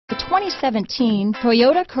2017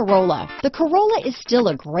 Toyota Corolla. The Corolla is still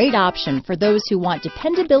a great option for those who want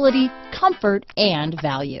dependability, comfort, and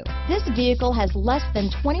value. This vehicle has less than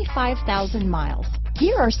 25,000 miles.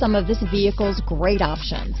 Here are some of this vehicle's great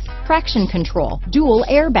options: traction control, dual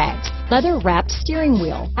airbags, leather-wrapped steering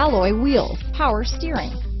wheel, alloy wheels, power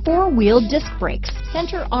steering, four-wheel disc brakes,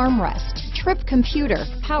 center armrest, trip computer,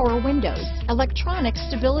 power windows, electronic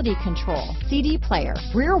stability control, CD player,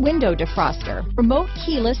 rear window defroster, remote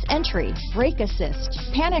keyless entry, brake assist,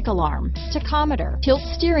 panic alarm, tachometer, tilt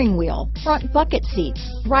steering wheel, front bucket seats,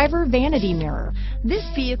 driver vanity mirror. This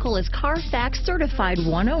vehicle is CARFAX certified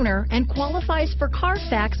one owner and qualifies for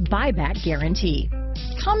CARFAX buyback guarantee.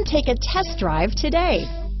 Come take a test drive today.